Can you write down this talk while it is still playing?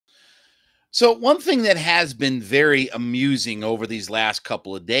So one thing that has been very amusing over these last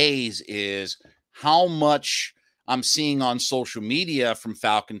couple of days is how much I'm seeing on social media from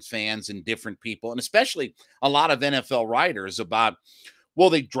Falcons fans and different people, and especially a lot of NFL writers about, well,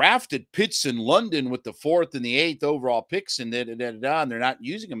 they drafted Pitts in London with the fourth and the eighth overall picks and and they're not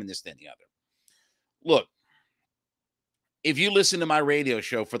using them in this, then the other. Look, if you listen to my radio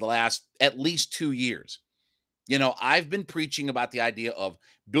show for the last at least 2 years, I've been preaching about the idea of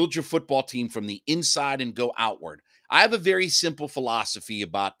build your football team from the inside and go outward. I have a very simple philosophy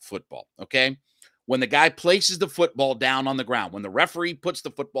about football, okay? When the guy places the football down on the ground, when the referee puts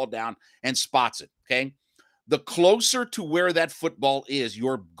the football down and spots it, okay? The closer to where that football is,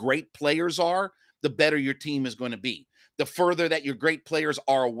 your great players are, the better your team is going to be. The further that your great players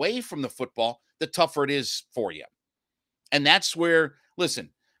are away from the football, the tougher it is for you. And that's where, listen,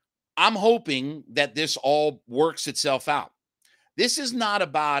 I'm hoping that this all works itself out. This is not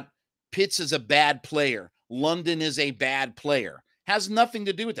about Pitts is a bad player. London is a bad player. Has nothing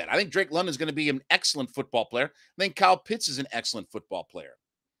to do with that. I think Drake London is going to be an excellent football player. I think Kyle Pitts is an excellent football player.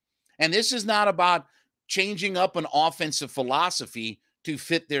 And this is not about changing up an offensive philosophy to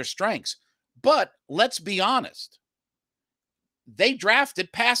fit their strengths. But let's be honest. They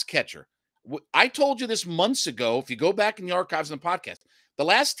drafted pass catcher. I told you this months ago. If you go back in the archives of the podcast, the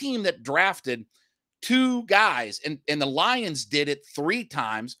last team that drafted two guys, and the Lions did it 3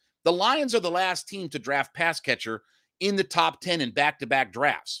 times. The Lions are the last team to draft pass catcher in the top 10 in back-to-back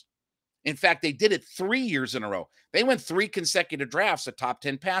drafts. In fact, they did it 3 years in a row. They went 3 consecutive drafts of top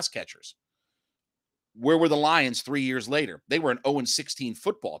 10 pass catchers. Where were the Lions 3 years later? They were an 0-16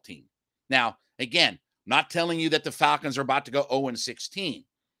 football team. Now, again, not telling you that the Falcons are about to go 0-16,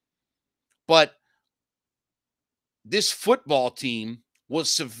 but this football team was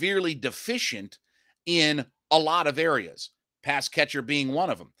severely deficient in a lot of areas, pass catcher being one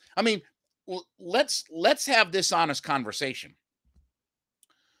of them. I mean, let's have this honest conversation.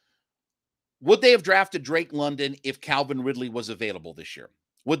 Would they have drafted Drake London if Calvin Ridley was available this year?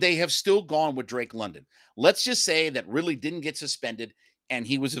 Would they have still gone with Drake London? Let's just say that Ridley didn't get suspended and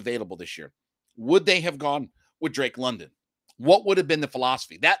he was available this year. Would they have gone with Drake London? What would have been the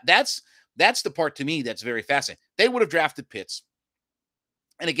philosophy? That's the part to me that's very fascinating. They would have drafted Pitts.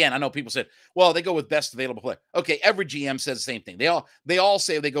 And again, I know people said, well, they go with best available player. Okay, every GM says the same thing. They all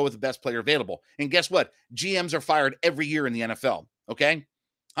say they go with the best player available. And guess what? GMs are fired every year in the NFL, okay?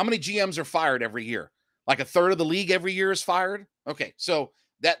 How many GMs are fired every year? Like a third of the league every year is fired? Okay, so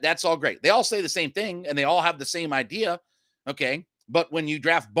that's all great. They all say the same thing, and they all have the same idea, okay? But when you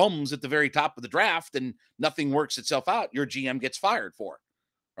draft bums at the very top of the draft and nothing works itself out, your GM gets fired for it,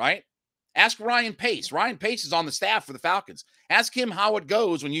 right? Ask Ryan Pace. Ryan Pace is on the staff for the Falcons. Ask him how it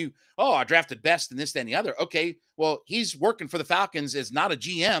goes when I drafted best and this, that, and the other. Okay, well, he's working for the Falcons as not a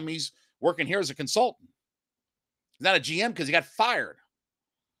GM. He's working here as a consultant. He's not a GM because he got fired.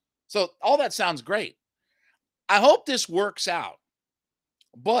 So all that sounds great. I hope this works out.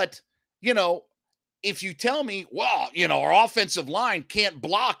 But, if you tell me, well, our offensive line can't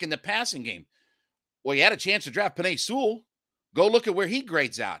block in the passing game. Well, you had a chance to draft Penei Sewell. Go look at where he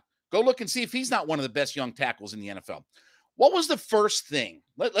grades out. Go look and see if he's not one of the best young tackles in the NFL. What was the first thing?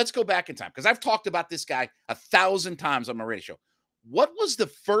 Let's go back in time because I've talked about this guy 1,000 times on my radio show. What was the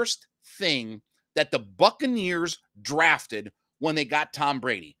first thing that the Buccaneers drafted when they got Tom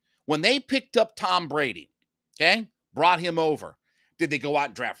Brady? When they picked up Tom Brady, okay, brought him over, did they go out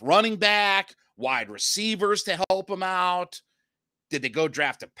and draft running back, wide receivers to help him out? Did they go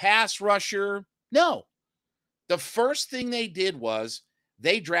draft a pass rusher? No. The first thing they did was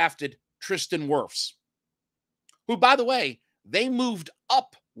they drafted Tristan Wirfs, who, by the way, they moved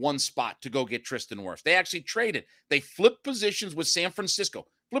up one spot to go get Tristan Wirfs. They actually traded. They flipped positions with San Francisco,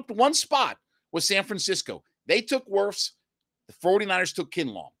 flipped one spot with San Francisco. They took Wirfs. The 49ers took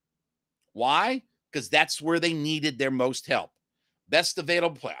Kinlaw. Why? Because that's where they needed their most help. Best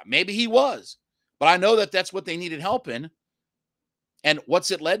available player. Maybe he was, but I know that that's what they needed help in. And what's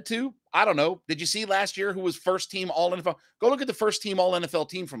it led to? I don't know. Did you see last year who was first team all NFL? Go look at the first team all NFL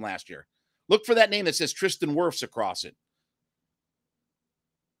team from last year. Look for that name that says Tristan Wirfs across it.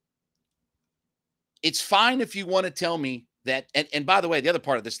 It's fine if you want to tell me that. And by the way, the other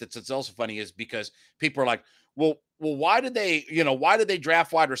part of this that's also funny is because people are like, well, why did they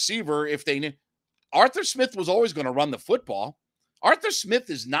draft wide receiver if they knew Arthur Smith was always going to run the football? Arthur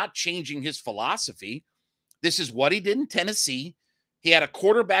Smith is not changing his philosophy. This is what he did in Tennessee. He had a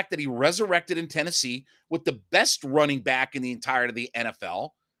quarterback that he resurrected in Tennessee with the best running back in the entirety of the NFL,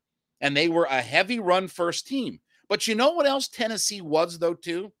 and they were a heavy run first team. But you know what else Tennessee was, though,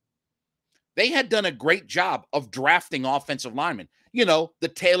 too? They had done a great job of drafting offensive linemen.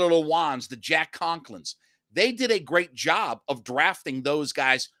 the Taylor Lewans, the Jack Conklins. They did a great job of drafting those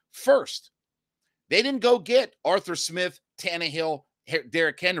guys first. They didn't go get Arthur Smith, Tannehill,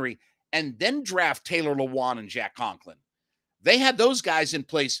 Derrick Henry, and then draft Taylor Lewan and Jack Conklin. They had those guys in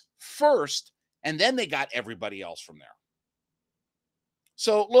place first, and then they got everybody else from there.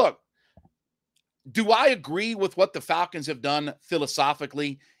 So, look, do I agree with what the Falcons have done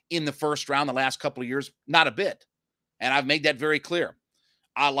philosophically in the first round the last couple of years? Not a bit. And I've made that very clear.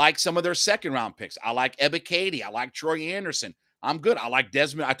 I like some of their second-round picks. I like Ebiketie. I like Troy Anderson. I'm good. I like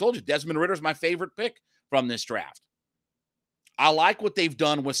Desmond. I told you, Desmond Ritter's my favorite pick from this draft. I like what they've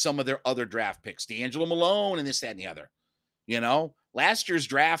done with some of their other draft picks. D'Angelo Malone and this, that, and the other. Last year's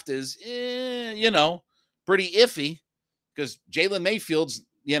draft is, pretty iffy because Jalen Mayfield's,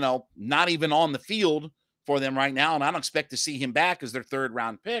 not even on the field for them right now, and I don't expect to see him back as their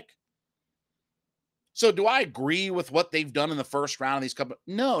third-round pick. So do I agree with what they've done in the first round of these couple?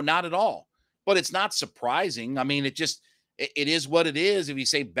 No, not at all. But it's not surprising. I mean, it is what it is if you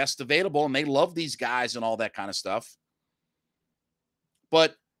say best available, and they love these guys and all that kind of stuff.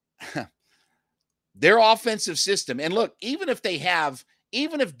 But their offensive system, and look, even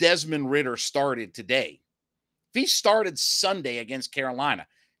if Desmond Ridder started today, if he started Sunday against Carolina,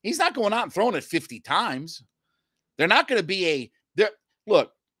 he's not going out and throwing it 50 times. They're not going to be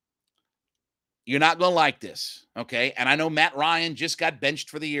look, you're not going to like this, okay? And I know Matt Ryan just got benched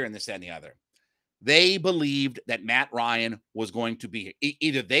for the year and this, that, and the other. They believed that Matt Ryan was going to be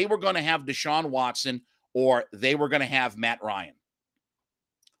either they were going to have Deshaun Watson or they were going to have Matt Ryan.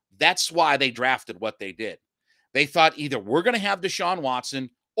 That's why they drafted what they did. They thought either we're going to have Deshaun Watson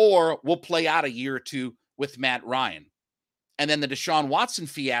or we'll play out a year or two with Matt Ryan. And then the Deshaun Watson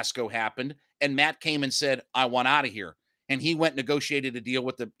fiasco happened, and Matt came and said, I want out of here. And he went and negotiated a deal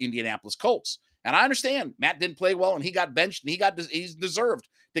with the Indianapolis Colts. And I understand Matt didn't play well, and he got benched, and he's deserved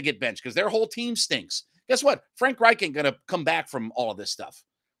to get benched because their whole team stinks. Guess what? Frank Reich ain't going to come back from all of this stuff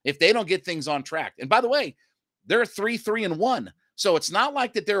if they don't get things on track. And by the way, they're 3-3-1. So it's not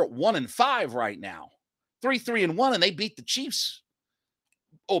like that they're at 1-5 right now. 3-3-1, and they beat the Chiefs.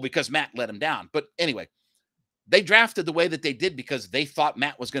 Oh, because Matt let them down. But anyway, they drafted the way that they did because they thought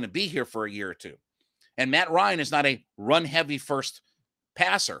Matt was going to be here for a year or two. And Matt Ryan is not a run-heavy first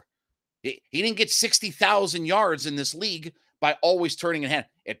passer. He didn't get 60,000 yards in this league by always turning in hand.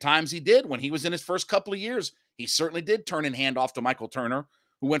 At times he did. When he was in his first couple of years, he certainly did turn in hand off to Michael Turner,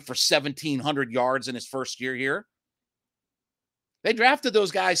 who went for 1,700 yards in his first year here. They drafted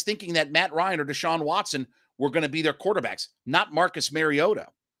those guys thinking that Matt Ryan or Deshaun Watson were going to be their quarterbacks, not Marcus Mariota.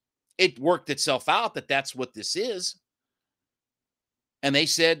 It worked itself out that that's what this is. And they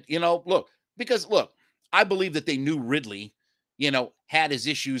said, look, I believe that they knew Ridley, had his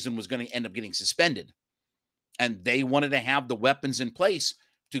issues and was going to end up getting suspended. And they wanted to have the weapons in place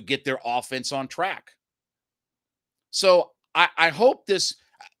to get their offense on track. So I hope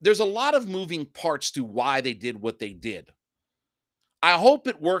there's a lot of moving parts to why they did what they did. I hope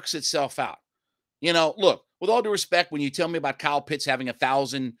it works itself out. Look, with all due respect, when you tell me about Kyle Pitts having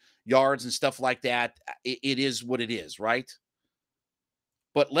 1,000 yards and stuff like that, it is what it is, right?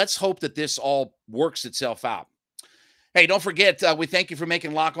 But let's hope that this all works itself out. Hey, don't forget, we thank you for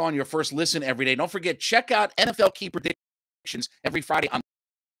making Lock On your first listen every day. Don't forget, check out NFL Key Predictions every Friday on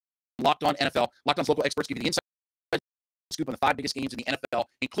Locked On NFL. Locked On's local experts give you the inside scoop on the 5 biggest games in the NFL,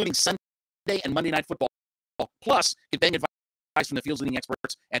 including Sunday and Monday Night Football. Plus, get betting advice from the field's leading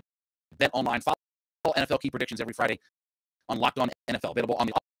experts at BetOnline. Follow NFL Key Predictions every Friday on Locked On NFL. Available on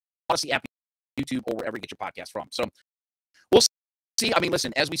the Odyssey app, YouTube, or wherever you get your podcast from. So we'll see. I mean,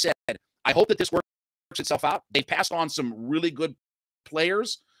 listen, as we said, I hope that this works itself out. They passed on some really good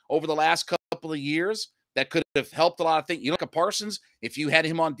players over the last couple of years that could have helped a lot of things. You look at Parsons, if you had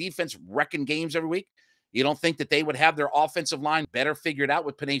him on defense wrecking games every week, you don't think that they would have their offensive line better figured out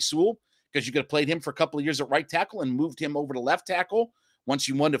with Penei Sewell because you could have played him for a couple of years at right tackle and moved him over to left tackle once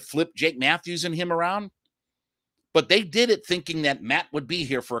you wanted to flip Jake Matthews and him around. But they did it thinking that Matt would be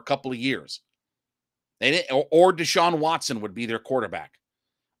here for a couple of years. They didn't, or Deshaun Watson would be their quarterback.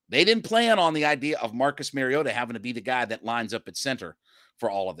 They didn't plan on the idea of Marcus Mariota having to be the guy that lines up at center for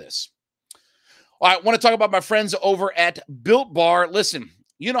all of this. All right, I want to talk about my friends over at Built Bar. Listen,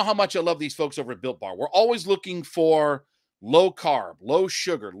 you know how much I love these folks over at Built Bar. We're always looking for low carb, low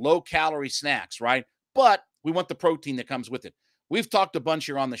sugar, low calorie snacks, right? But we want the protein that comes with it. We've talked a bunch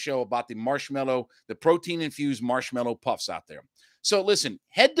here on the show about the protein-infused marshmallow puffs out there. So listen,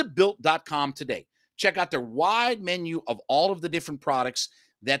 head to Built.com today. Check out their wide menu of all of the different products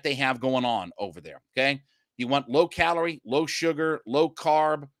that they have going on over there, okay? You want low calorie, low sugar, low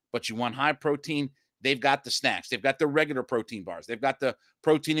carb, but you want high protein, They've got the snacks. They've got the regular protein bars. They've got the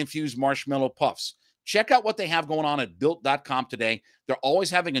protein-infused marshmallow puffs. Check out what they have going on at Built.com today. They're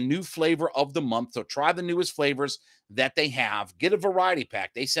always having a new flavor of the month, so try the newest flavors that they have. Get a variety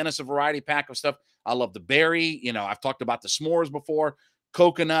pack. They sent us a variety pack of stuff. I love the berry. You know, I've talked about the s'mores before,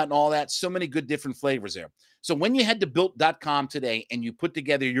 coconut and all that. So many good different flavors there. So when you head to Built.com today and you put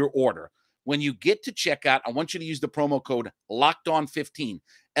together your order, when you get to checkout, I want you to use the promo code LOCKEDON15.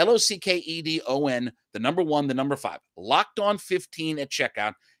 LOCKEDON, the number 1, the number 5. LOCKEDON15 at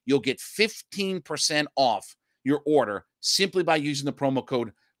checkout. You'll get 15% off your order simply by using the promo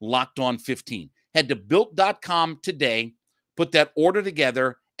code LOCKEDON15. Head to Built.com today, put that order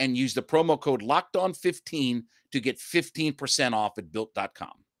together, and use the promo code LOCKEDON15 to get 15% off at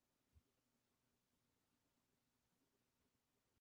Built.com.